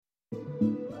I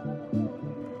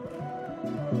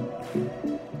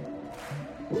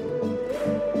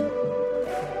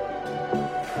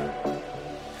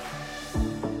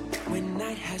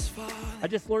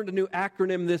just learned a new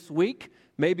acronym this week.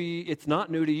 Maybe it's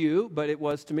not new to you, but it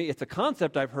was to me. It's a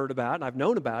concept I've heard about and I've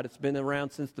known about. It's been around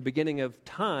since the beginning of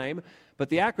time. But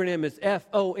the acronym is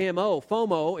FOMO.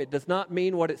 FOMO, it does not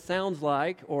mean what it sounds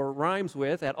like or rhymes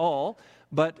with at all.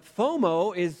 But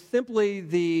FOMO is simply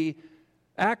the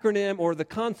acronym or the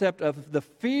concept of the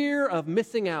fear of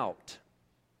missing out.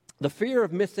 The fear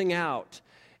of missing out.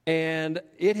 And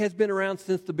it has been around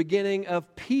since the beginning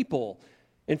of people.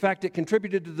 In fact, it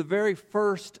contributed to the very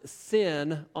first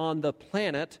sin on the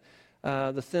planet,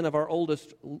 the sin of our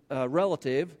oldest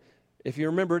relative. If you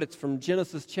remember it, it's from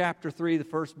Genesis chapter 3, the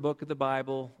first book of the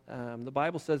Bible. The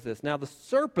Bible says this, "Now the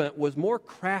serpent was more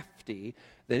crafty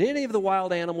than any of the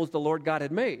wild animals the Lord God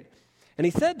had made. And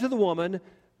he said to the woman,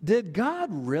 'Did God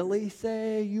really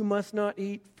say you must not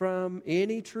eat from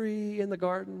any tree in the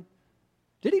garden?'"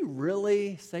 Did he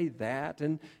really say that?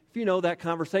 And if you know that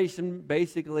conversation,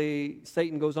 basically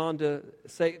Satan goes on to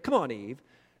say, "Come on, Eve,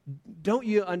 don't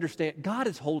you understand? God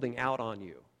is holding out on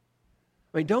you.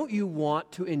 I mean, don't you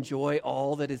want to enjoy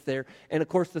all that is there?" And of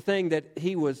course, the thing that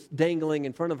he was dangling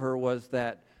in front of her was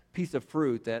that piece of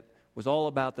fruit that was all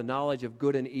about the knowledge of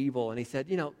good and evil. And he said,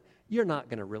 "You're not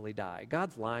going to really die.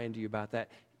 God's lying to you about that.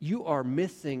 You are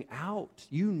missing out.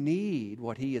 You need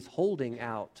what he is holding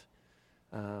out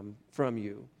from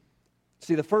you."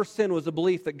 See, the first sin was a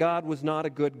belief that God was not a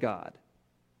good God,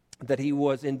 that he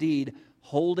was indeed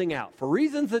holding out. For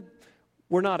reasons that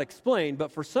were not explained,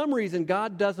 but for some reason,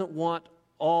 God doesn't want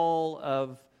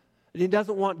he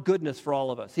doesn't want goodness for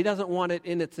all of us. He doesn't want it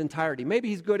in its entirety. Maybe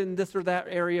he's good in this or that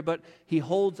area, but he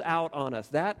holds out on us.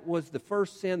 That was the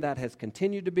first sin. That has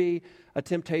continued to be a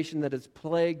temptation that has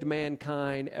plagued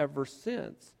mankind ever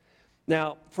since.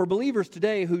 Now, for believers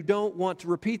today who don't want to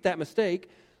repeat that mistake,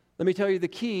 let me tell you the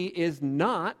key is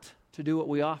not to do what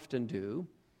we often do,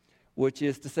 which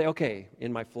is to say, okay,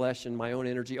 in my flesh and my own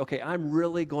energy, okay, I'm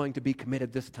really going to be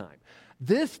committed this time.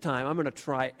 This time I'm going to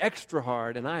try extra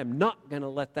hard, and I am not going to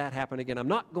let that happen again. I'm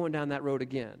not going down that road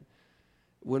again.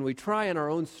 When we try in our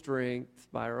own strength,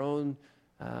 by our own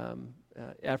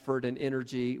effort and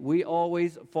energy, we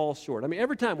always fall short. I mean,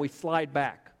 every time we slide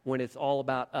back when it's all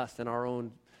about us and our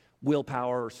own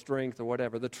willpower or strength or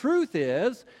whatever. The truth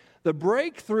is, the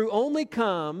breakthrough only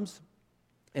comes,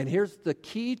 and here's the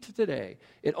key to today,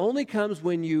 it only comes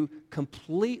when you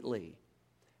completely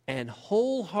and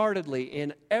wholeheartedly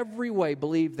in every way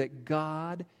believe that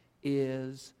God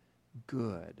is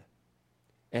good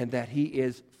and that he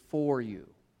is for you.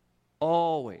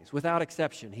 Always, without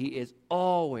exception, he is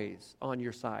always on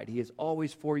your side. He is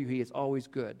always for you. He is always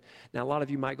good. Now, a lot of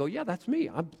you might go, "Yeah, that's me.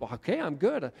 I'm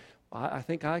good. I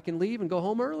think I can leave and go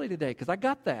home early today because I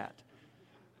got that."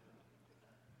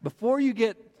 Before you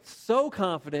get so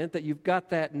confident that you've got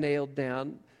that nailed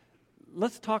down,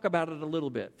 let's talk about it a little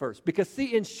bit first. Because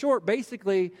see, in short,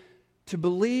 basically, to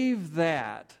believe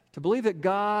that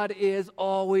God is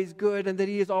always good and that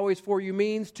he is always for you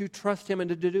means to trust him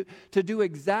and to do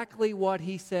exactly what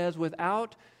he says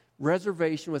without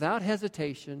reservation, without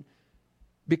hesitation,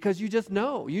 because you just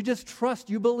know, you just trust,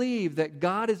 you believe that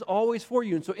God is always for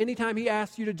you. And so anytime he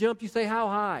asks you to jump, you say, "How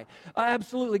high?"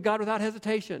 Absolutely, God, without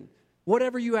hesitation.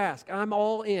 Whatever you ask, I'm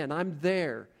all in. I'm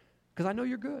there because I know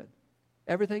you're good.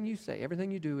 Everything you say,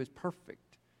 everything you do is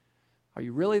perfect. Are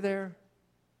you really there?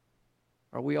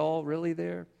 Are we all really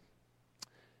there?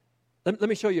 Let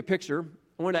me show you a picture.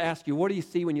 I want to ask you, what do you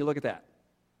see when you look at that?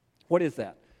 What is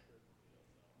that?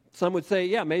 Some would say,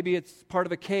 yeah, maybe it's part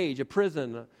of a cage, a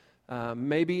prison.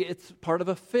 Maybe it's part of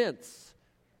a fence.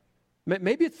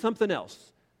 Maybe it's something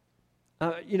else.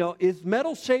 Is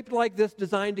metal shaped like this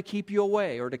designed to keep you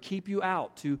away or to keep you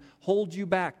out, to hold you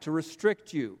back, to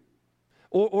restrict you?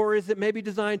 Or is it maybe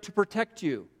designed to protect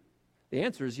you? The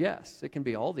answer is yes. It can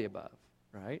be all the above,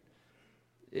 right?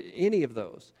 Any of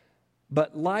those.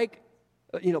 But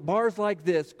bars like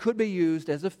this could be used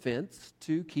as a fence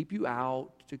to keep you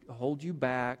out, to hold you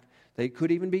back. They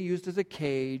could even be used as a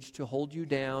cage to hold you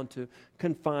down, to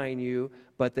confine you,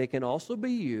 but they can also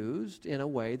be used in a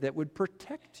way that would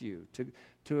protect you,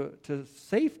 to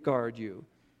safeguard you.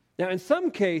 Now, in some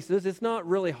cases, it's not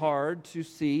really hard to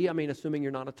see, assuming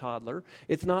you're not a toddler,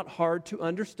 it's not hard to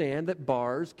understand that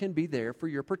bars can be there for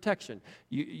your protection.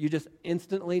 You just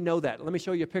instantly know that. Let me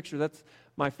show you a picture. That's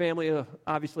my family,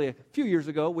 obviously a few years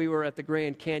ago. We were at the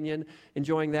Grand Canyon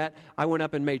enjoying that. I went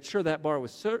up and made sure that bar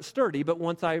was sturdy, but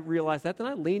once I realized that, then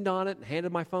I leaned on it and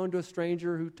handed my phone to a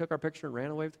stranger who took our picture and ran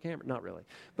away with the camera. Not really.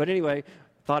 But anyway,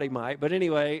 Thought he might. But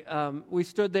anyway, we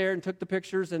stood there and took the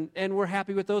pictures, and we're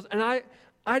happy with those. And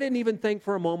I didn't even think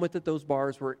for a moment that those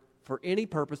bars were for any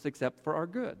purpose except for our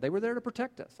good. They were there to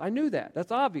protect us. I knew that.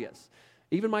 That's obvious.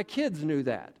 Even my kids knew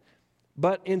that.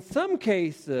 But in some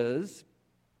cases,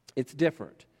 it's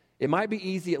different. It might be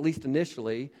easy, at least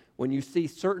initially, when you see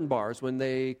certain bars, when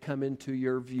they come into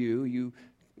your view, you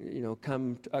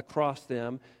come across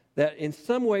them, that in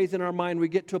some ways in our mind we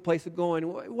get to a place of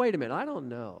going, wait a minute, I don't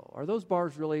know. Are those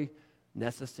bars really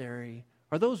necessary?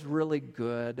 Are those really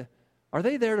good? Are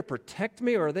they there to protect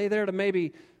me, or are they there to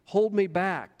maybe hold me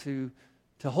back, to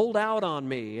hold out on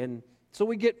me? And so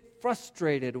we get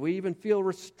frustrated. We even feel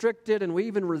restricted, and we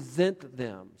even resent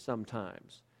them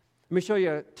sometimes. Let me show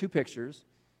you two pictures.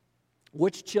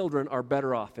 Which children are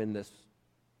better off in this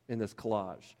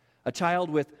collage? A child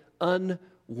with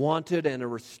unwanted and a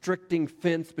restricting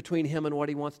fence between him and what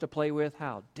he wants to play with?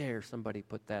 How dare somebody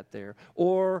put that there?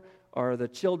 Or are the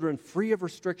children free of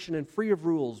restriction and free of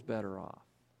rules better off?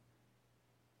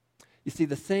 You see,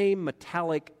 the same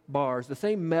metallic bars, the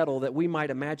same metal that we might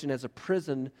imagine as a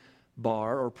prison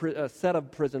bar or a set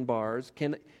of prison bars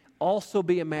can also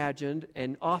be imagined,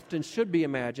 and often should be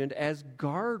imagined, as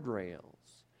guardrails.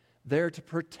 There to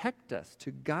protect us,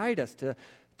 to guide us,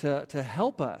 to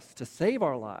help us, to save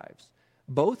our lives.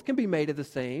 Both can be made of the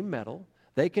same metal.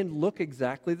 They can look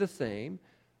exactly the same,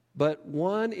 but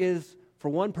one is for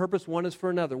one purpose, one is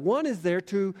for another. One is there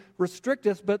to restrict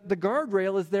us, but the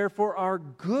guardrail is there for our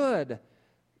good.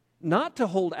 Not to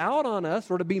hold out on us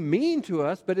or to be mean to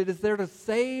us, but it is there to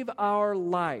save our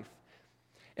life.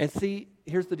 And see,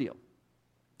 here's the deal.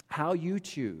 How you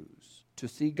choose to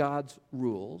see God's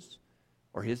rules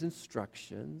or His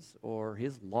instructions, or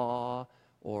His law,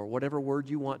 or whatever word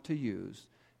you want to use,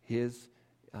 His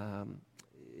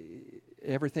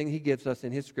everything He gives us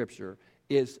in His Scripture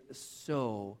is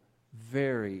so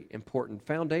very important,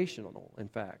 foundational, in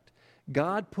fact.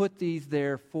 God put these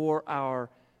there for our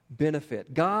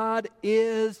benefit. God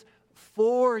is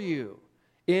for you.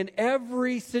 In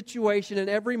every situation, in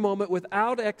every moment,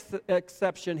 without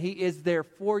exception, He is there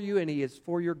for you, and He is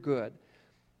for your good.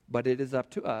 But it is up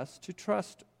to us to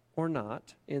trust or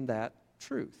not in that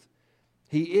truth.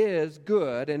 He is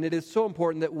good, and it is so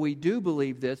important that we do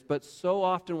believe this, but so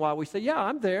often while we say, yeah,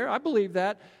 I'm there, I believe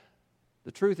that,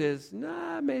 the truth is,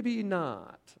 nah, maybe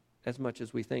not as much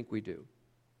as we think we do.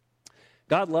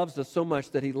 God loves us so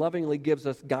much that He lovingly gives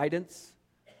us guidance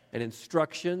and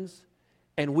instructions,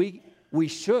 and we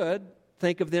should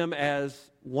think of them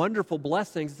as wonderful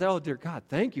blessings. Say, oh, dear God,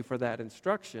 thank you for that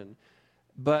instruction.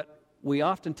 But we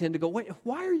often tend to go, wait,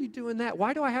 why are you doing that?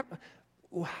 Why do I have,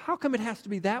 how come it has to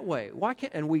be that way? Why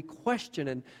can't, and we question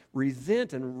and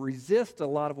resent and resist a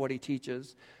lot of what He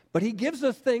teaches. But He gives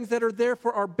us things that are there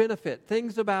for our benefit.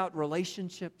 Things about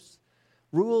relationships,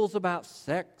 rules about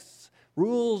sex,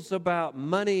 rules about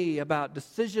money, about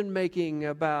decision making,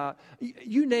 about,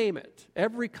 you name it.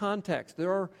 Every context.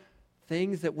 There are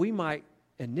things that we might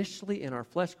initially in our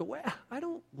flesh go, well, I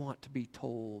don't want to be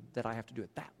told that I have to do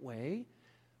it that way.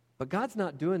 But God's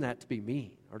not doing that to be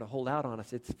mean or to hold out on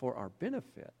us. It's for our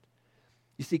benefit.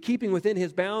 You see, keeping within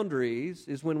His boundaries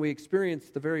is when we experience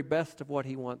the very best of what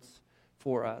He wants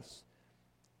for us,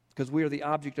 because we are the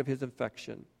object of His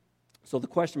affection. So the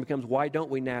question becomes, why don't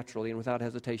we naturally and without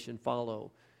hesitation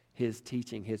follow His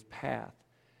teaching, His path?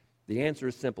 The answer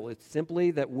is simple. It's simply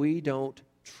that we don't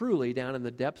truly, down in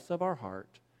the depths of our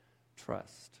heart,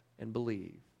 trust and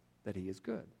believe that He is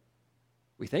good.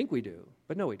 We think we do,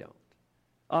 but no, we don't.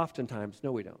 Oftentimes,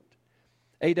 no, we don't.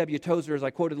 A.W. Tozer, as I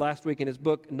quoted last week in his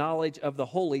book, Knowledge of the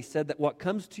Holy, said that what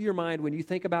comes to your mind when you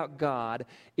think about God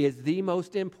is the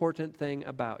most important thing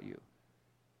about you.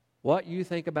 What you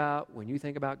think about when you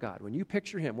think about God. When you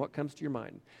picture Him, what comes to your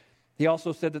mind? He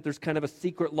also said that there's kind of a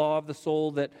secret law of the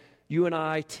soul that you and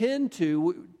I tend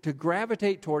to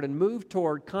gravitate toward and move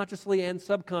toward consciously and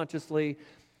subconsciously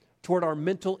toward our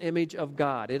mental image of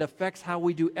God. It affects how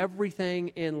we do everything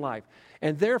in life.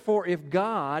 And therefore, if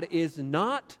God is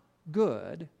not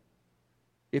good,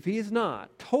 if He is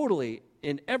not totally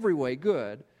in every way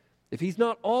good, if He's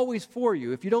not always for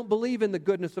you, if you don't believe in the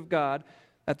goodness of God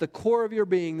at the core of your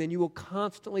being, then you will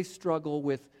constantly struggle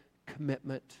with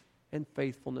commitment and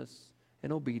faithfulness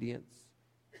and obedience,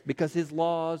 because His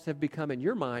laws have become in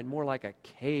your mind more like a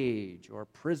cage or a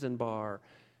prison bar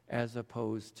as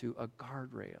opposed to a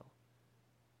guardrail.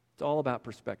 It's all about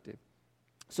perspective.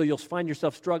 So you'll find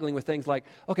yourself struggling with things like,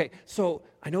 okay, so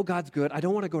I know God's good. I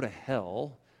don't want to go to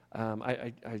hell.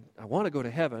 I want to go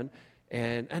to heaven.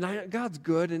 And God's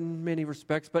good in many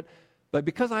respects, but But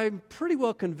because I'm pretty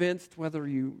well convinced, whether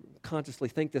you consciously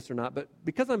think this or not, but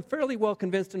because I'm fairly well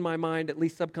convinced in my mind, at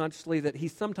least subconsciously, that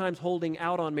he's sometimes holding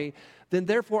out on me, then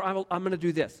therefore I'm going to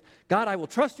do this. God, I will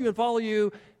trust you and follow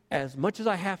you as much as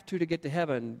I have to get to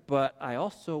heaven, but I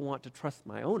also want to trust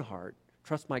my own heart,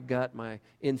 trust my gut, my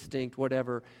instinct,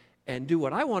 whatever, and do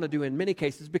what I want to do in many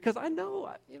cases, because I know,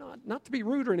 not to be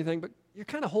rude or anything, but you're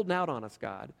kind of holding out on us,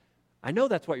 God. I know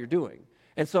that's what you're doing.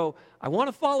 And so I want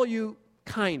to follow you,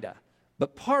 kind of.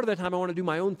 But part of the time I want to do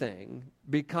my own thing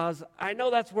because I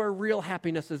know that's where real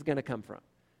happiness is going to come from.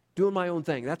 Doing my own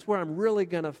thing. That's where I'm really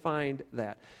going to find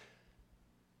that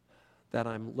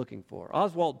I'm looking for.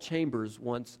 Oswald Chambers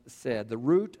once said, "The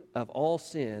root of all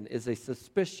sin is a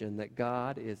suspicion that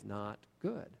God is not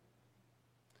good."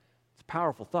 It's a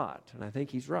powerful thought, and I think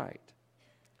he's right.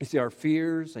 You see, our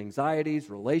fears, anxieties,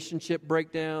 relationship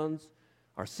breakdowns,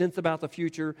 our sense about the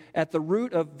future, at the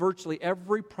root of virtually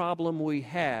every problem we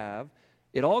have,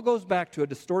 it all goes back to a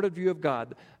distorted view of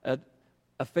God,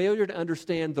 a failure to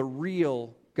understand the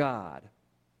real God.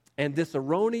 And this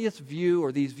erroneous view,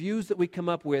 or these views that we come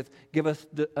up with, give us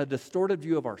a distorted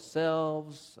view of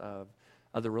ourselves, of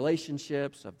the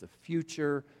relationships, of the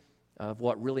future, of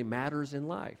what really matters in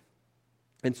life.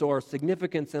 And so our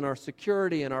significance and our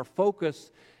security and our focus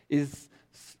is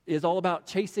all about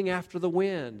chasing after the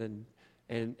wind.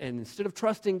 And instead of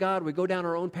trusting God, we go down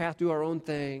our own path, do our own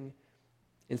thing,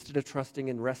 instead of trusting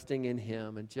and resting in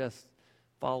Him and just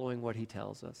following what He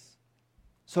tells us.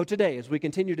 So today, as we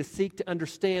continue to seek to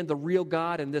understand the real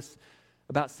God in this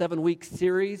about 7-week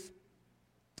series,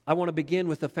 I want to begin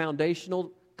with a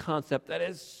foundational concept that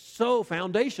is so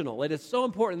foundational. It is so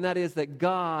important, and that is that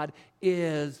God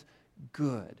is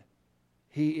good.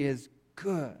 He is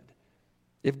good.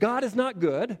 If God is not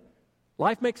good,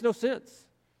 life makes no sense.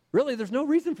 Really, there's no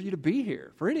reason for you to be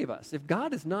here, for any of us. If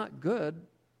God is not good,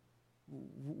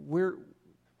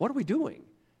 what are we doing?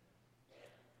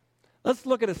 Let's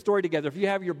look at a story together. If you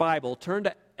have your Bible, turn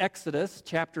to Exodus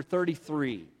chapter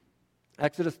 33.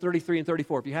 Exodus 33 and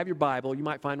 34. If you have your Bible, you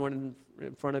might find one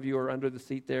in front of you or under the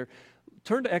seat there.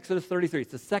 Turn to Exodus 33.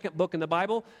 It's the second book in the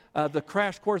Bible, the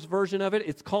crash course version of it.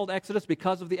 It's called Exodus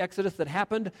because of the Exodus that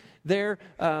happened there.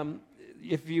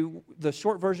 The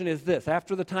short version is this: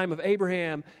 after the time of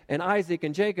Abraham and Isaac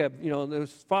and Jacob,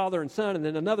 there's father and son, and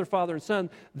then another father and son.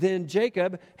 Then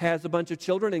Jacob has a bunch of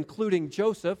children, including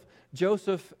Joseph.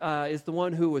 Joseph is the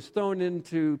one who was thrown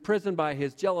into prison by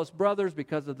his jealous brothers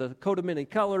because of the coat of many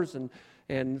colors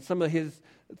and some of his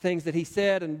things that he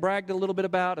said and bragged a little bit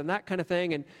about and that kind of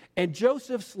thing. And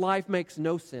Joseph's life makes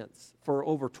no sense for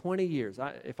over 20 years.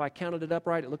 If I counted it up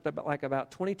right, it looked like about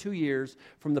 22 years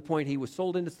from the point he was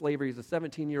sold into slavery as a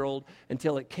 17-year-old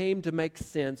until it came to make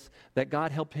sense that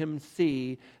God helped him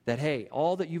see that, hey,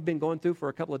 all that you've been going through for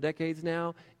a couple of decades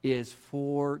now is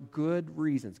for good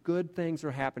reasons. Good things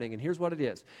are happening. And here's what it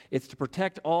is. It's to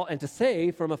protect all and to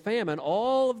save from a famine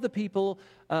all of the people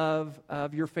of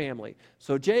your family.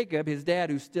 So Jacob, his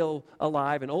dad, who's still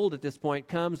alive and old at this point,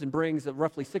 comes and brings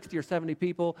roughly 60 or 70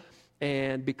 people.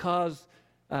 And because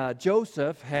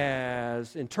Joseph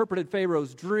has interpreted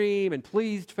Pharaoh's dream and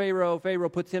pleased Pharaoh, Pharaoh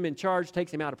puts him in charge,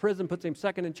 takes him out of prison, puts him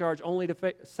second in charge,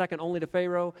 second only to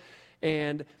Pharaoh.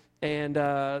 And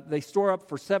they store up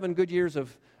for 7 good years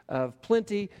of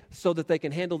plenty so that they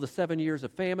can handle the 7 years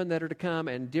of famine that are to come.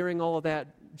 And during all of that,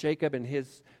 Jacob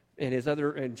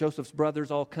and Joseph's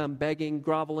brothers all come begging,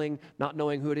 groveling, not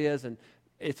knowing who it is. And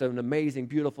it's an amazing,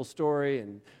 beautiful story.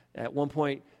 And at one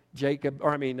point,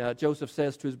 Joseph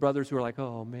says to his brothers who are like,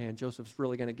 "Oh man, Joseph's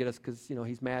really going to get us because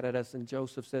he's mad at us." And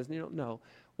Joseph says, "No,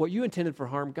 what you intended for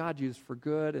harm, God used for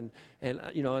good."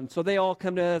 And so they all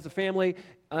come to as a family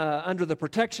under the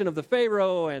protection of the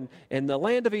Pharaoh and the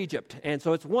land of Egypt. And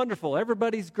so it's wonderful.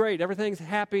 Everybody's great. Everything's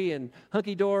happy and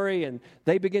hunky-dory. And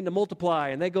they begin to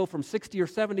multiply. And they go from 60 or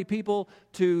 70 people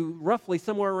to roughly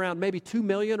somewhere around maybe 2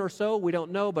 million or so. We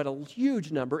don't know, but a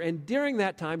huge number. And during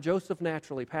that time, Joseph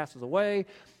naturally passes away.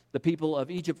 The people of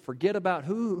Egypt forget about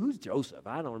who's Joseph.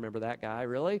 I don't remember that guy,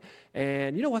 really.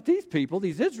 And you know what? These people,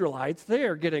 these Israelites,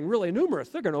 they're getting really numerous.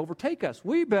 They're going to overtake us.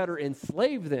 We better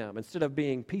enslave them instead of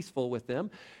being peaceful with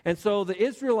them. And so the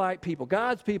Israelite people,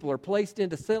 God's people, are placed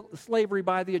into slavery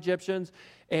by the Egyptians,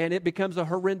 and it becomes a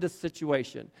horrendous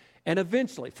situation. And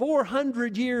eventually,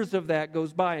 400 years of that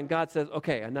goes by, and God says,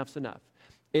 okay, enough's enough.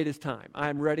 It is time.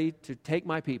 I'm ready to take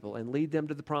my people and lead them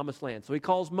to the promised land. So he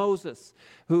calls Moses,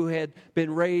 who had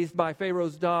been raised by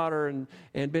Pharaoh's daughter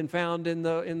and been found in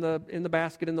the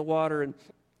basket in the water.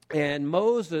 And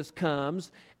Moses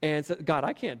comes and says, "God,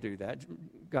 I can't do that."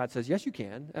 God says, "Yes, you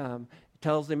can.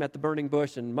 tells him at the burning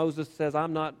bush, and Moses says,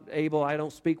 I'm not able, I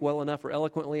don't speak well enough or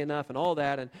eloquently enough and all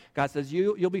that. And God says,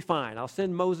 you'll be fine. I'll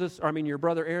send your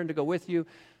brother Aaron to go with you.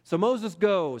 So Moses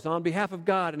goes on behalf of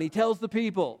God, and he tells the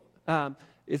people,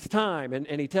 it's time.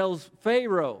 And he tells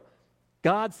Pharaoh,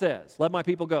 God says, let my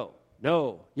people go.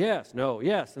 No, yes, no,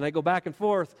 yes. And they go back and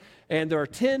forth. And there are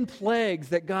 10 plagues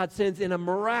that God sends in a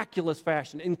miraculous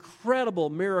fashion, incredible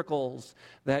miracles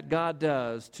that God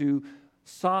does to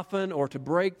soften or to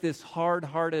break this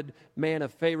hard-hearted man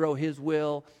of Pharaoh, his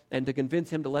will, and to convince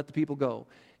him to let the people go,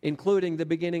 including the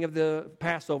beginning of the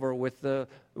Passover with the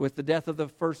death of the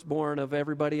firstborn of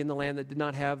everybody in the land that did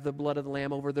not have the blood of the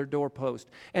lamb over their doorpost.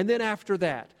 And then after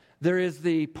that, there is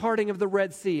the parting of the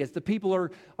Red Sea as the people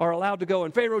are allowed to go.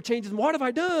 And Pharaoh changes, what have I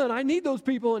done? I need those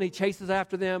people. And he chases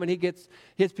after them, and he gets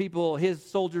his people, his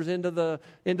soldiers into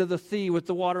the sea with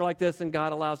the water like this, and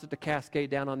God allows it to cascade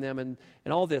down on them and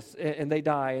all this, and they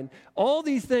die. And all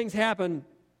these things happen,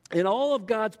 and all of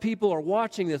God's people are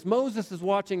watching this. Moses is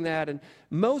watching that, and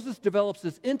Moses develops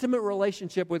this intimate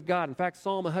relationship with God. In fact,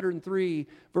 Psalm 103,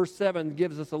 verse 7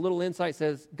 gives us a little insight,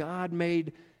 says, God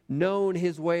made known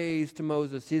his ways to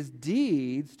Moses, his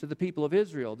deeds to the people of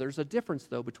Israel. There's a difference,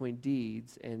 though, between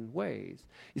deeds and ways.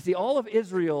 You see, all of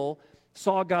Israel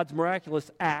saw God's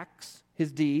miraculous acts,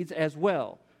 his deeds, as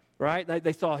well, right?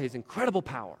 They saw his incredible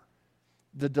power,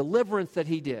 the deliverance that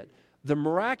he did, the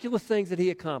miraculous things that he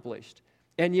accomplished.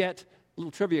 And yet, a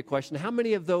little trivia question, how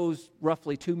many of those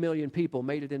roughly 2 million people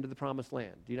made it into the promised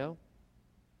land? Do you know?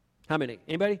 How many?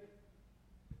 Anybody?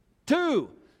 Two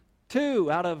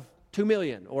out of 2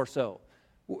 million or so.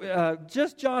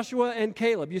 Just Joshua and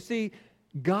Caleb. You see,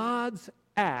 God's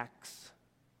acts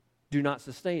do not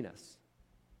sustain us.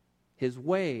 His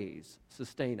ways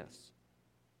sustain us.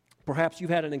 Perhaps you've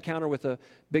had an encounter with a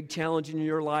big challenge in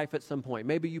your life at some point.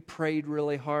 Maybe you prayed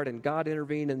really hard and God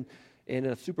intervened in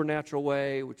a supernatural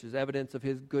way, which is evidence of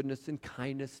his goodness and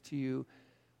kindness to you.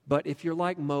 But if you're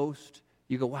like most,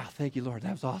 you go, wow, thank you, Lord,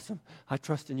 that was awesome. I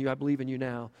trust in you. I believe in you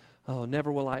now. Oh,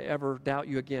 never will I ever doubt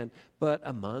you again. But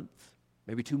a month,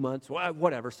 maybe 2 months,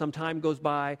 whatever, some time goes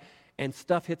by and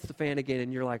stuff hits the fan again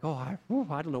and you're like, I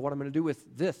don't know what I'm going to do with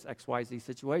this XYZ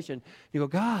situation. You go,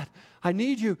 God, I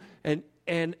need you.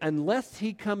 And unless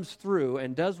he comes through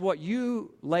and does what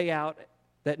you lay out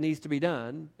that needs to be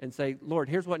done and say, Lord,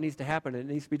 here's what needs to happen and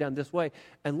it needs to be done this way.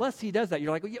 Unless he does that,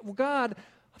 you're like, well, God,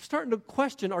 I'm starting to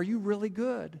question, are you really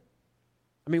good?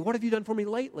 I mean, what have you done for me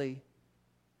lately?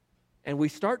 And we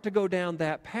start to go down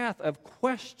that path of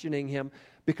questioning him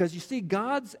because you see,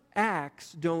 God's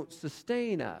acts don't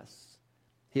sustain us.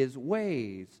 His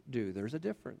ways do. There's a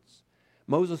difference.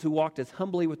 Moses, who walked as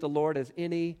humbly with the Lord as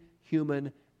any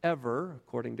human ever,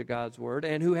 according to God's word,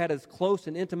 and who had as close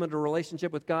and intimate a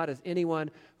relationship with God as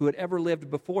anyone who had ever lived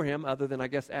before him, other than, I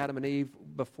guess, Adam and Eve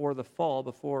before the fall,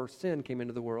 before sin came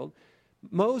into the world.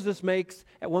 Moses makes,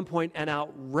 at one point, an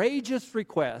outrageous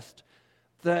request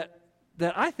that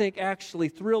I think actually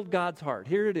thrilled God's heart.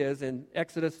 Here it is in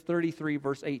Exodus 33,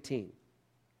 verse 18.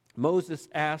 Moses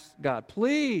asked God,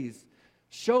 please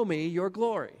show me your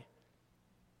glory.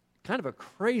 Kind of a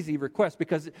crazy request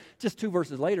because just 2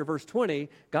 verses later, verse 20,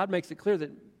 God makes it clear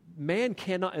that man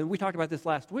cannot, and we talked about this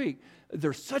last week,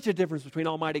 there's such a difference between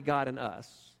Almighty God and us.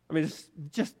 I mean, it's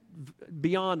just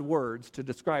beyond words to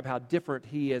describe how different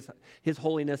he is, his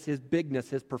holiness, his bigness,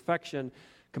 his perfection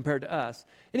compared to us.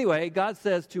 Anyway, God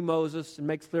says to Moses and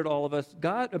makes clear to all of us,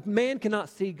 man cannot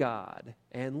see God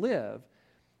and live.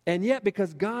 And yet,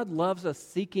 because God loves a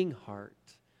seeking heart,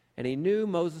 and he knew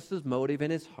Moses' motive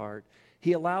in his heart,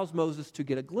 he allows Moses to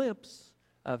get a glimpse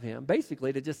of him,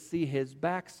 basically to just see his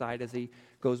backside as he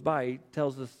goes by. He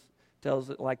tells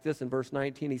it like this in verse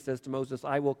 19. He says to Moses,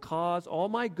 I will cause all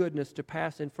my goodness to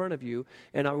pass in front of you,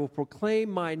 and I will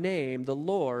proclaim my name, the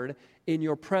Lord, in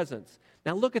your presence.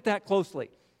 Now look at that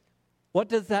closely. What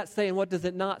does that say and what does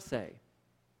it not say?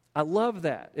 I love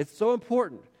that. It's so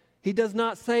important. He does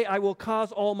not say, I will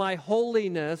cause all my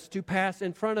holiness to pass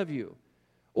in front of you,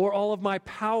 or all of my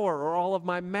power, or all of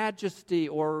my majesty,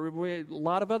 or a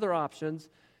lot of other options.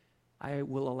 I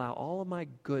will allow all of my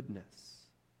goodness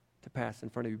to pass in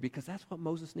front of you, because that's what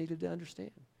Moses needed to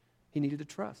understand. He needed to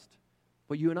trust.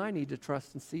 What you and I need to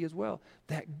trust and see as well,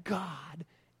 that God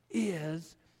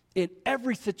is in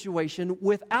every situation,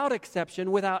 without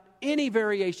exception, without any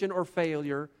variation or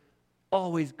failure,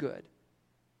 always good.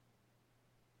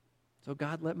 So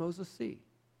God let Moses see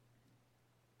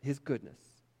his goodness.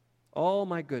 All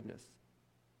my goodness,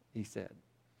 he said.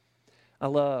 I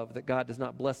love that God does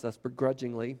not bless us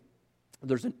begrudgingly.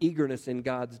 There's an eagerness in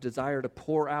God's desire to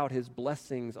pour out his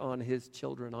blessings on his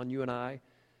children, on you and I.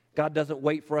 God doesn't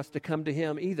wait for us to come to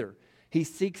him either. He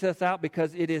seeks us out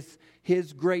because it is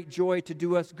His great joy to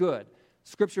do us good.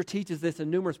 Scripture teaches this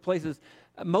in numerous places.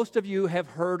 Most of you have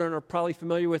heard and are probably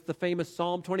familiar with the famous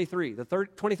Psalm 23, the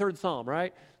 23rd Psalm,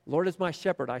 right? Lord is my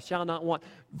shepherd, I shall not want.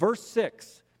 Verse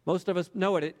 6, most of us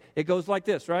know it. It goes like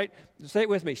this, right? Say it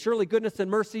with me. Surely goodness and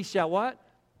mercy shall what?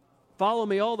 Follow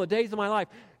me all the days of my life.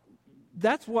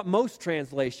 That's what most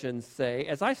translations say.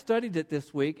 As I studied it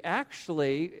this week,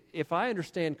 actually, if I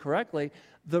understand correctly,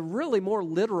 the really more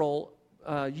literal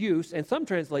use, and some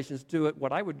translations do it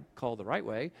what I would call the right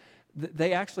way,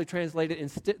 they actually translate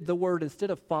it, the word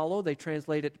instead of follow, they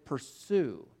translate it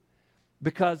pursue.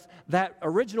 Because that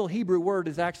original Hebrew word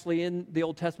is actually in the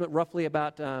Old Testament roughly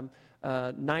about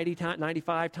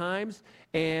 95 times,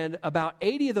 and about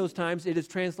 80 of those times it is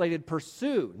translated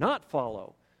pursue, not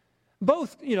follow.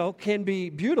 Both, can be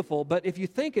beautiful, but if you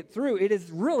think it through, it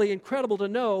is really incredible to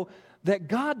know that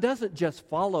God doesn't just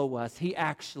follow us, He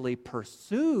actually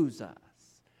pursues us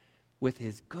with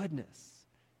His goodness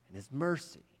and His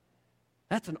mercy.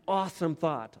 That's an awesome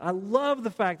thought. I love the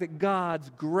fact that God's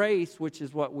grace, which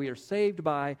is what we are saved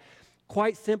by,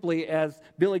 quite simply, as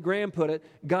Billy Graham put it,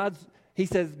 he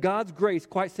says God's grace,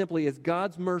 quite simply, is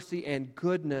God's mercy and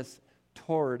goodness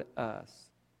toward us.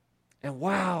 And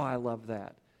wow, I love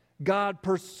that. God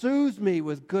pursues me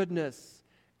with goodness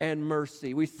and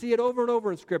mercy. We see it over and over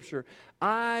in Scripture.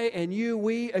 I and you,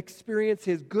 we experience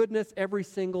His goodness every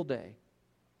single day.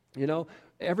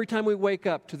 Every time we wake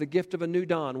up to the gift of a new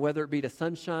dawn, whether it be to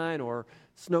sunshine or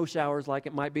snow showers like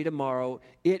it might be tomorrow,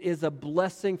 it is a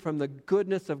blessing from the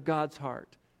goodness of God's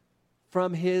heart,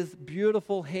 from His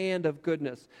beautiful hand of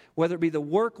goodness. Whether it be the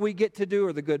work we get to do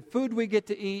or the good food we get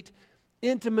to eat,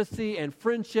 intimacy and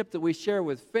friendship that we share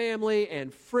with family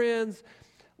and friends,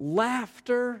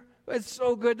 laughter. It's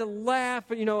so good to laugh,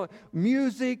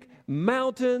 music,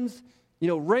 mountains,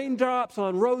 raindrops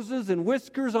on roses and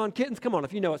whiskers on kittens. Come on,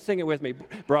 if you know it, sing it with me.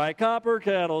 Bright copper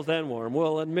kettles and warm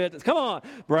woolen mittens. Come on.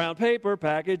 Brown paper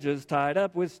packages tied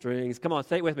up with strings. Come on,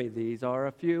 say it with me. These are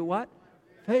a few what?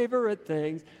 Favorite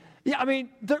things. Yeah,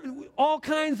 all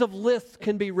kinds of lists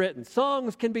can be written.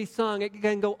 Songs can be sung. It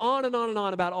can go on and on and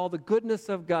on about all the goodness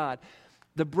of God.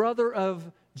 The brother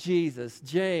of Jesus,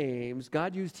 James,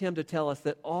 God used him to tell us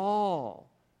that all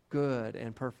good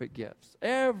and perfect gifts,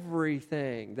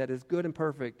 everything that is good and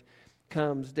perfect,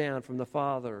 comes down from the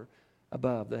Father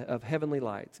above, of heavenly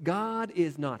lights. God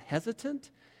is not hesitant.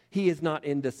 He is not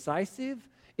indecisive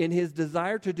in His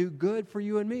desire to do good for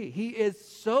you and me. He is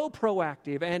so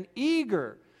proactive and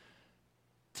eager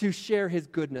to share His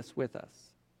goodness with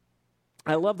us.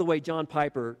 I love the way John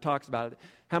Piper talks about it.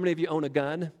 How many of you own a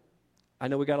gun? I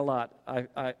know we got a lot.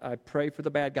 I pray for the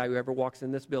bad guy who ever walks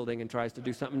in this building and tries to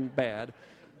do something bad.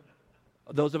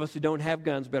 Those of us who don't have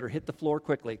guns better hit the floor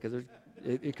quickly because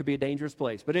it could be a dangerous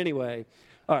place. But anyway,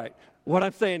 all right, what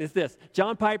I'm saying is this.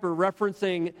 John Piper,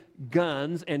 referencing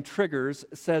guns and triggers,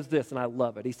 says this, and I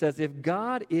love it. He says, if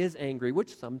God is angry,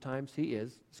 which sometimes He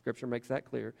is, Scripture makes that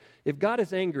clear. If God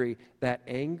is angry, that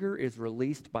anger is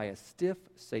released by a stiff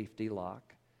safety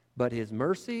lock. But His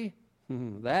mercy,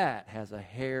 that has a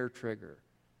hair trigger.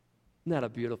 Isn't that a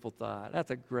beautiful thought?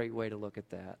 That's a great way to look at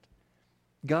that.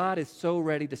 God is so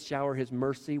ready to shower His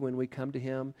mercy when we come to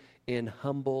Him in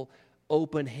humble,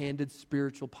 open-handed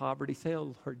spiritual poverty. Say,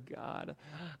 oh, Lord God,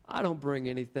 I don't bring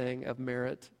anything of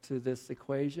merit to this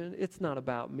equation. It's not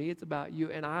about me. It's about You.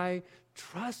 And I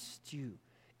trust You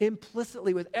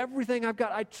implicitly with everything I've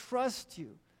got. I trust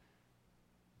You.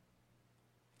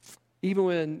 Even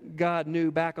when God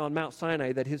knew back on Mount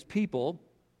Sinai that His people,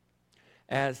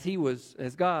 as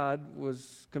God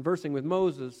was conversing with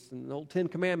Moses and the old Ten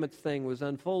Commandments thing was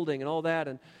unfolding and all that,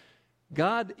 and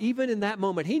God, even in that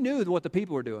moment, He knew what the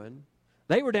people were doing.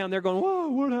 They were down there going, whoa,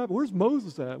 what happened? Where's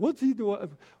Moses at? What's he doing?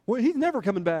 Well, he's never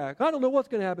coming back. I don't know what's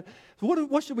going to happen. So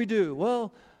what should we do?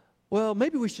 Well,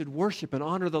 maybe we should worship and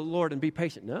honor the Lord and be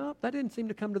patient. No, that didn't seem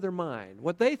to come to their mind.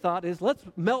 What they thought is, let's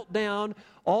melt down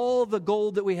all the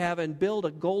gold that we have and build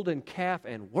a golden calf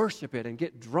and worship it and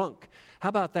get drunk. How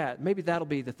about that? Maybe that'll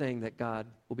be the thing that God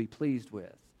will be pleased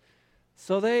with.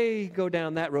 So they go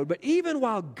down that road. But even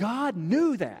while God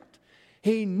knew that,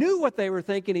 He knew what they were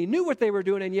thinking, He knew what they were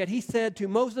doing, and yet He said to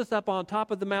Moses up on top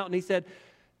of the mountain, He said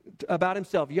about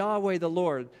Himself, Yahweh the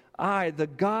Lord, I, the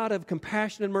God of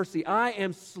compassion and mercy, I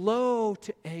am slow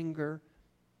to anger.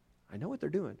 I know what they're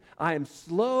doing. I am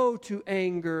slow to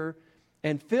anger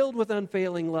and filled with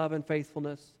unfailing love and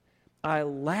faithfulness. I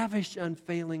lavish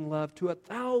unfailing love to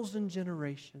 1,000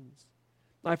 generations.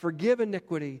 I forgive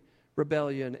iniquity,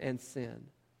 rebellion, and sin.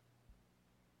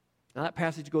 Now that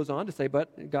passage goes on to say,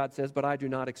 but God says, but I do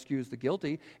not excuse the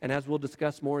guilty. And as we'll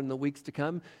discuss more in the weeks to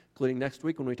come, including next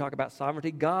week when we talk about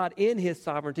sovereignty, God in his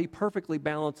sovereignty perfectly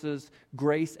balances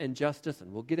grace and justice,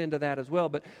 and we'll get into that as well.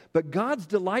 But God's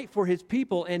delight for his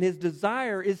people and his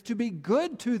desire is to be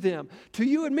good to them, to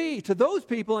you and me, to those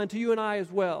people, and to you and I as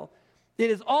well. It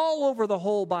is all over the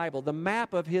whole Bible, the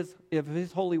map of his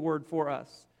holy word for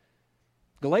us.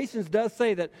 Galatians does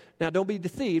say that, now don't be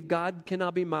deceived, God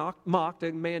cannot be mocked,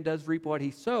 and man does reap what he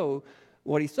sows,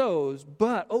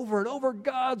 but over and over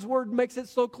God's word makes it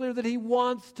so clear that he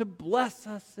wants to bless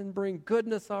us and bring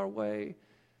goodness our way.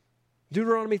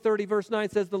 Deuteronomy 30 verse 9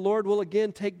 says, the Lord will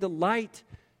again take delight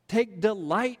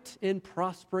in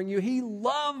prospering you. He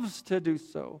loves to do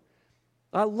so.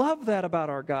 I love that about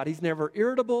our God. He's never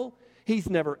irritable. He's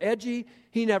never edgy.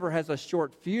 He never has a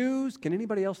short fuse. Can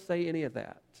anybody else say any of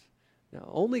that? No,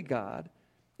 only God.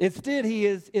 Instead, he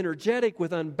is energetic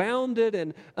with unbounded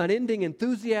and unending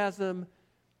enthusiasm.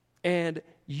 And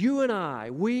you and I,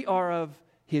 we are of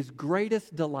his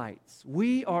greatest delights.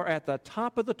 We are at the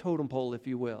top of the totem pole, if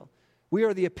you will. We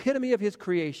are the epitome of his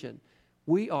creation.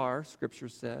 We are, Scripture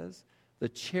says, the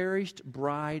cherished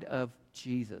bride of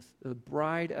Jesus, the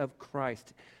bride of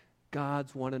Christ,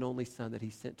 God's one and only Son that he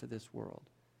sent to this world.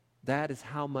 That is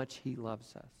how much he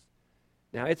loves us.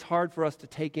 Now, it's hard for us to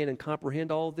take in and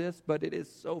comprehend all of this, but it is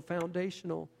so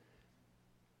foundational.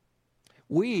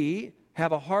 We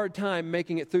have a hard time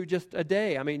making it through just a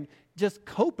day. I mean, just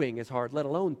coping is hard, let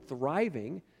alone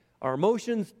thriving. Our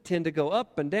emotions tend to go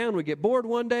up and down. We get bored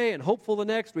one day and hopeful the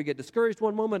next. We get discouraged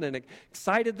one moment and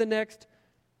excited the next.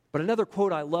 But another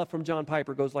quote I love from John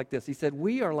Piper goes like this. He said,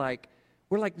 we're like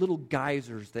little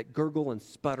geysers that gurgle and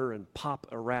sputter and pop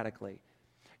erratically.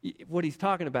 What he's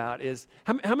talking about is,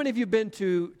 how many of you have been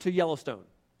to Yellowstone?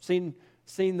 Seen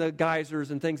the geysers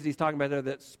and things that he's talking about there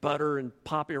that sputter and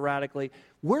pop erratically?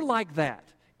 We're like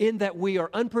that, in that we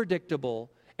are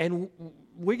unpredictable and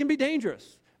we can be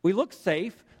dangerous. We look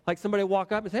safe, like somebody will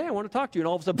walk up and say, hey, I want to talk to you. And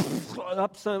all of a sudden,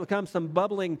 up comes some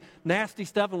bubbling, nasty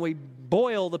stuff, and we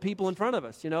boil the people in front of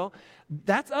us, you know.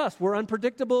 That's us. We're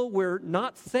unpredictable. We're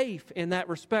not safe in that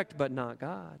respect, but not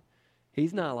God.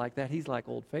 He's not like that. He's like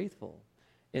Old Faithful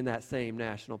in that same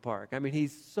national park. I mean,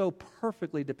 he's so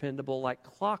perfectly dependable, like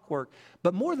clockwork.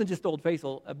 But more than just Old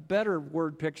Faithful, a better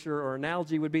word picture or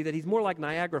analogy would be that he's more like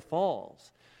Niagara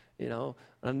Falls, you know,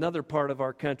 another part of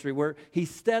our country where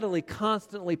he's steadily,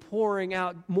 constantly pouring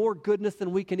out more goodness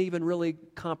than we can even really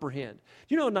comprehend.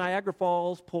 Do you know Niagara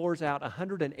Falls pours out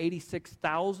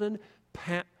 186,000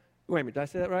 wait a minute, did I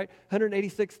say that right?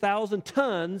 186,000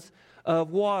 tons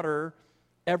of water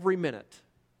every minute.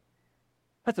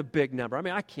 That's a big number. I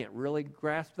mean, I can't really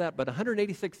grasp that, but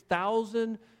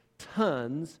 186,000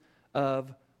 tons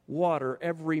of water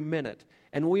every minute.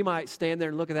 And we might stand there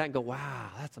and look at that and go, wow,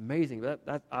 that's amazing.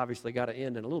 That obviously got to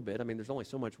end in a little bit. I mean, there's only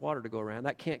so much water to go around.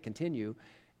 That can't continue.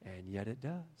 And yet it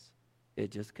does. It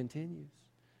just continues.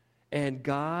 And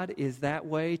God is that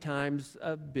way times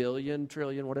a billion,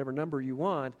 trillion, whatever number you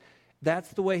want. That's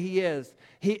the way he is.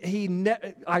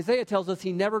 Isaiah tells us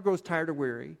he never grows tired or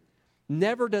weary.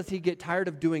 Never does he get tired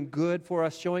of doing good for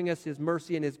us, showing us his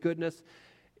mercy and his goodness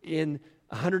in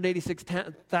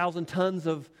 186,000 tons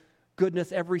of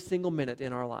goodness every single minute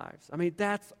in our lives. I mean,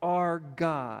 that's our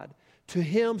God. To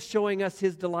him, showing us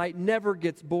his delight never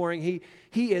gets boring.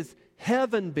 He is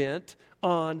heaven-bent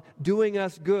on doing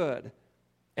us good.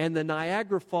 And the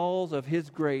Niagara Falls of his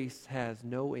grace has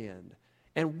no end.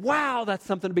 And wow, that's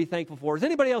something to be thankful for. Is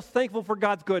anybody else thankful for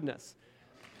God's goodness?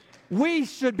 We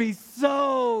should be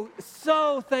so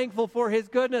thankful for his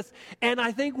goodness. And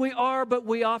I think we are, but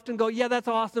we often go, yeah, that's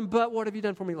awesome, but what have you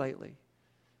done for me lately?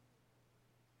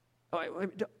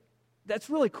 That's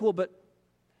really cool, but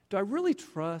do I really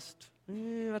trust?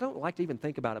 I don't like to even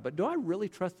think about it, but do I really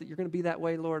trust that you're going to be that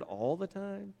way, Lord, all the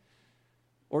time?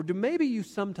 Or do maybe you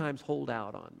sometimes hold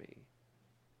out on me?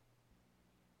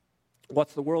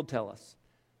 What's the world tell us?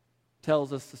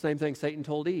 Tells us the same thing Satan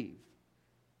told Eve.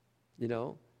 You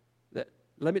know,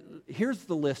 here's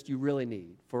the list you really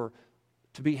need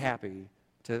to be happy,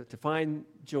 to find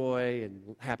joy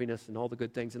and happiness and all the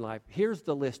good things in life. Here's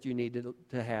the list you need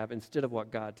to have instead of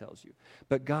what God tells you.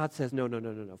 But God says, no.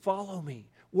 Follow me.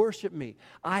 Worship me.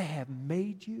 I have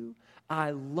made you.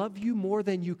 I love you more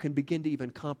than you can begin to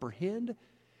even comprehend.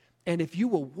 And if you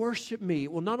will worship me,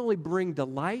 it will not only bring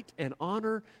delight and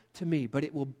honor to me, but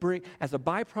it will bring, as a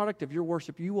byproduct of your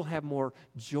worship, you will have more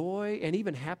joy and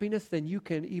even happiness than you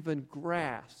can even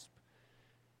grasp.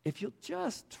 If you'll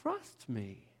just trust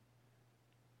me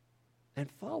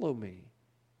and follow me.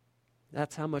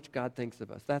 That's how much God thinks of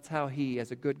us. That's how he,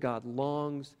 as a good God,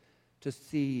 longs to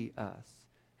see us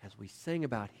as we sing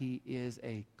about He is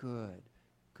a good,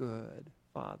 good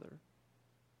Father.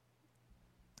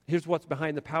 Here's what's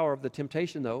behind the power of the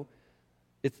temptation, though.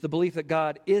 It's the belief that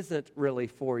God isn't really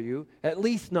for you, at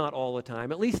least not all the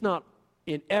time, at least not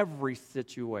in every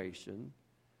situation.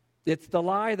 It's the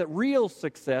lie that real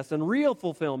success and real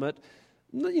fulfillment,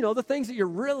 the things that you're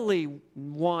really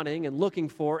wanting and looking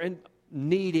for and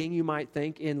needing, you might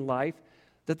think, in life,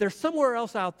 that there's somewhere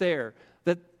else out there,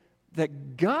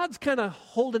 that God's kind of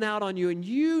holding out on you, and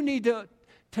you need to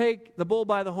take the bull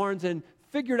by the horns and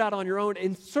figure it out on your own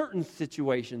in certain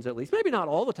situations, at least. Maybe not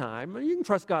all the time. You can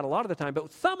trust God a lot of the time,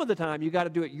 but some of the time you got to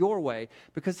do it your way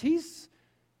because He's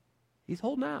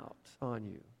holding out on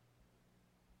you.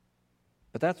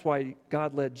 But that's why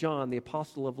God led John, the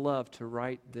apostle of love, to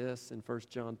write this in 1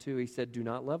 John 2. He said, "Do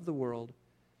not love the world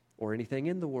or anything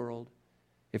in the world.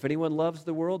 If anyone loves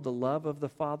the world, the love of the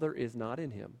Father is not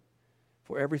in him.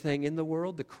 For everything in the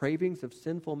world, the cravings of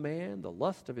sinful man, the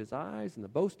lust of his eyes, and the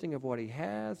boasting of what he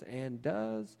has and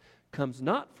does, comes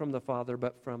not from the Father,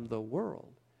 but from the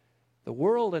world. The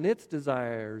world and its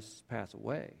desires pass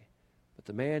away, but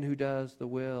the man who does the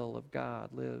will of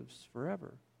God lives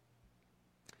forever."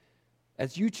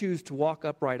 As you choose to walk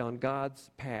upright on God's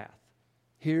path,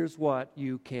 here's what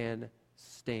you can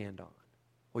stand on,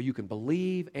 or you can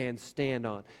believe and stand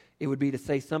on. It would be to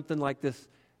say something like this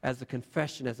as a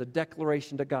confession, as a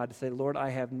declaration to God, to say, "Lord, I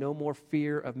have no more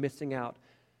fear of missing out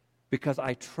because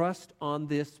I trust on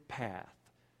this path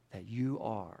that you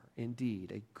are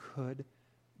indeed a good,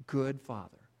 good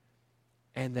Father,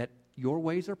 and that your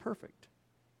ways are perfect.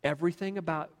 Everything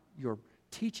about your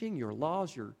teaching, your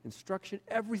laws, your instruction,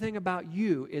 everything about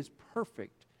you is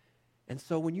perfect. And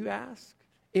so when you ask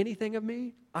anything of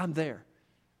me, I'm there.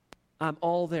 I'm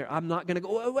all there. I'm not going to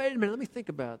go, "Oh, wait a minute, let me think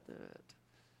about that.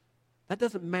 That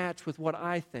doesn't match with what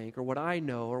I think or what I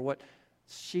know or what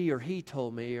she or he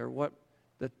told me or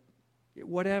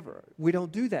whatever." We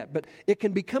don't do that. But it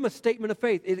can become a statement of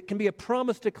faith. It can be a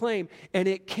promise to claim, and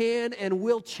it can and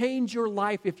will change your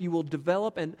life if you will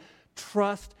develop and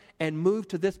trust and move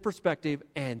to this perspective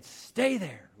and stay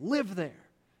there, live there.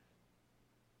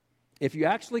 If you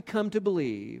actually come to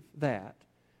believe that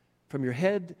from your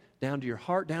head down to your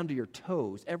heart, down to your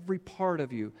toes, every part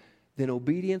of you, then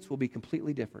obedience will be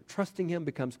completely different. Trusting Him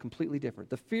becomes completely different.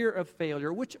 The fear of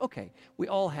failure, which, okay, we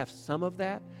all have some of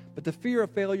that, but the fear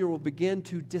of failure will begin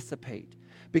to dissipate.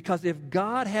 Because if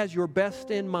God has your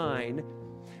best in mind,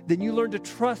 then you learn to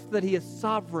trust that He is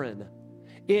sovereign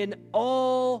in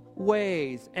all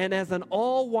ways. And as an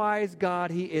all-wise God,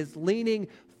 He is leaning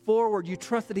forward. You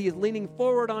trust that He is leaning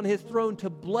forward on His throne to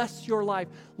bless your life,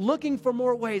 looking for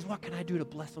more ways. What can I do to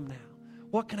bless them now?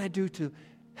 What can I do to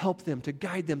help them, to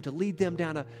guide them, to lead them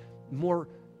down a more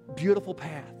beautiful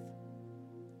path?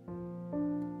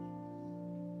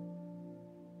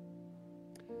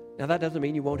 Now, that doesn't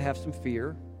mean you won't have some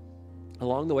fear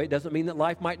along the way. It doesn't mean that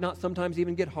life might not sometimes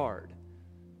even get hard,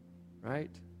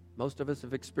 right? Most of us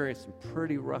have experienced some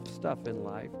pretty rough stuff in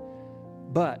life.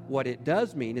 But what it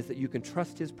does mean is that you can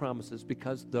trust His promises,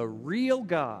 because the real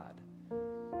God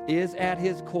is at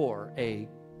His core a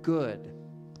good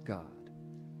God.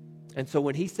 And so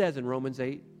when He says in Romans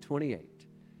 8:28,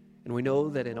 and we know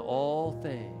that in all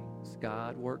things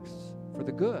God works for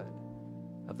the good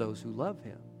of those who love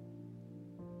Him,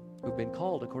 who've been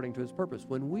called according to His purpose.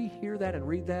 When we hear that and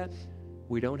read that,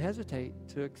 we don't hesitate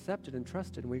to accept it and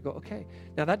trust it. And we go, okay.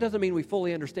 Now, that doesn't mean we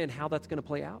fully understand how that's going to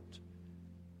play out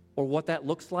or what that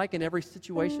looks like in every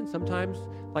situation. Sometimes,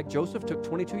 like Joseph, took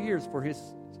 22 years for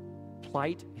his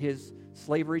plight, his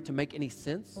slavery, to make any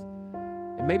sense.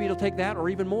 And maybe it'll take that or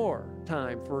even more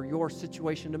time for your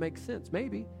situation to make sense.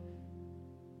 Maybe.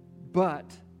 But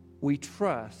we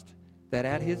trust that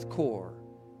at His core,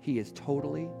 He is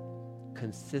totally,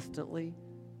 consistently,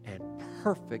 and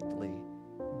perfectly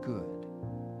good.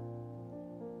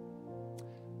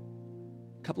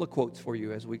 A couple of quotes for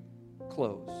you as we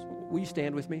close. Will you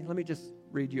stand with me? Let me just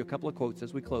read you a couple of quotes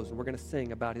as we close, and we're going to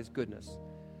sing about His goodness.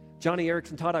 Johnny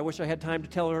Erickson taught, I wish I had time to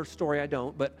tell her story. I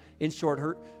don't, but in short,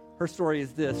 her story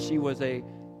is this. She was a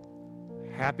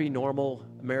happy, normal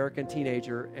American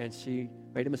teenager, and she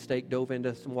made a mistake, dove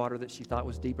into some water that she thought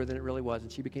was deeper than it really was,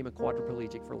 and she became a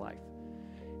quadriplegic for life.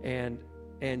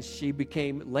 And she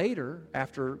became later,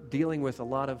 after dealing with a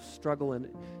lot of struggle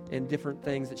and different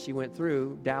things that she went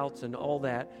through, doubts and all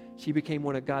that, she became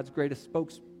one of God's greatest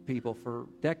spokespeople for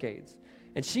decades.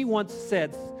 And she once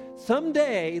said,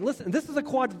 someday, listen, this is a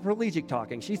quadriplegic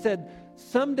talking. She said,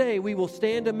 someday we will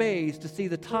stand amazed to see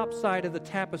the top side of the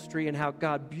tapestry and how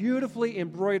God beautifully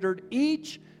embroidered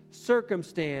each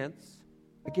circumstance.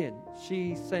 Again,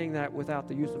 she's saying that without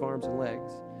the use of arms and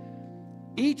legs.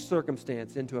 each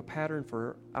circumstance into a pattern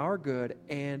for our good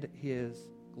and His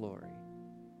glory.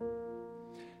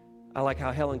 I like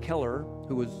how Helen Keller,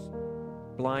 who was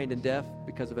blind and deaf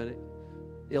because of an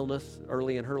illness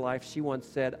early in her life, she once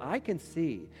said, I can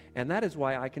see, and that is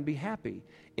why I can be happy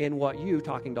in what you,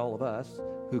 talking to all of us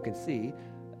who can see,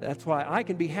 that's why I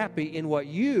can be happy in what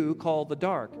you call the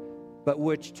dark, but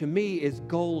which to me is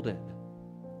golden.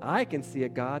 I can see a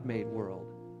God-made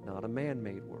world, not a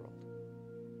man-made world.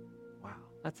 Wow,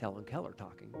 that's Helen Keller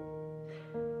talking.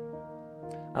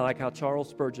 I like how Charles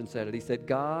Spurgeon said it. He said,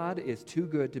 God is too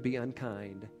good to be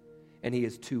unkind, and He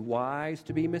is too wise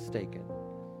to be mistaken.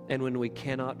 And when we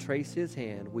cannot trace His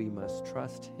hand, we must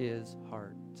trust His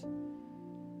heart.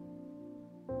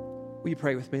 Will you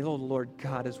pray with me? Oh, Lord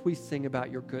God, as we sing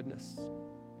about your goodness,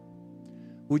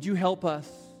 would you help us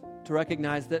to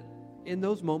recognize that in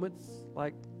those moments,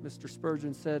 like Mr.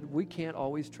 Spurgeon said, we can't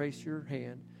always trace your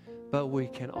hand, but we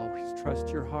can always trust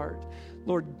your heart.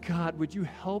 Lord God, would you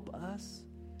help us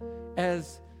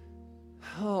as,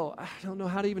 I don't know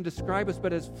how to even describe us,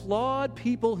 but as flawed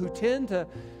people who tend to,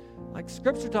 like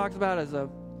Scripture talks about, as a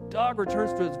dog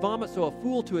returns to his vomit, so a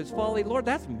fool to his folly. Lord,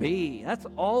 that's me. That's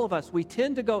all of us. We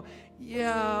tend to go,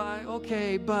 yeah,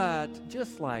 okay, but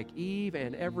just like Eve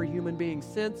and every human being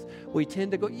since, we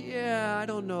tend to go, yeah, I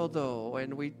don't know though.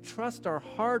 And we trust our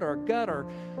heart, our gut, our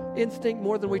instinct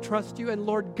more than we trust you. And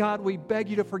Lord God, we beg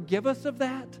you to forgive us of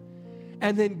that.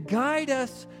 And then guide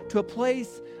us to a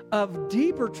place of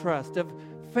deeper trust, of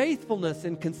faithfulness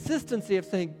and consistency of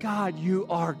saying, God, you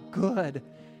are good.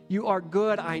 You are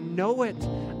good. I know it.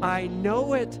 I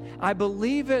know it. I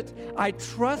believe it. I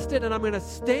trust it, and I'm going to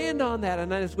stand on that.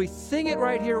 And as we sing it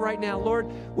right here, right now, Lord,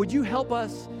 would you help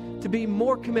us to be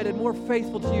more committed, more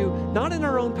faithful to you, not in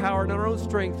our own power, in our own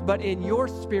strength, but in your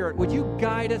Spirit. Would you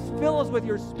guide us, fill us with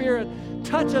your Spirit,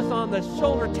 touch us on the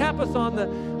shoulder, tap us on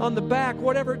the back,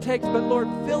 whatever it takes. But Lord,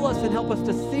 fill us and help us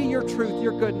to see your truth,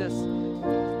 your goodness.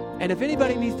 And if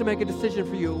anybody needs to make a decision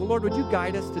for you, Lord, would you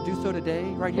guide us to do so today,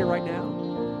 right here, right now?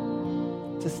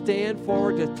 To stand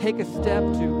forward, to take a step,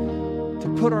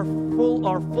 to put our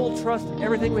full trust,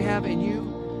 everything we have in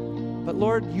you. But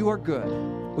Lord, you are good.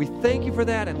 We thank you for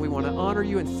that, and we want to honor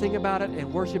you and sing about it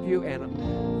and worship you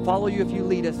and follow you if you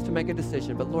lead us to make a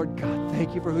decision. But Lord God,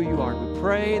 thank you for who you are. We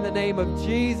pray in the name of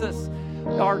Jesus,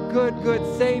 our good, good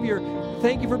Savior.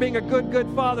 Thank you for being a good, good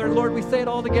Father. And Lord, we say it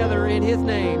all together in His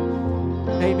name.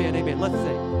 Amen, amen. Let's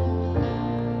sing.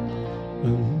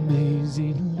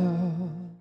 Amazing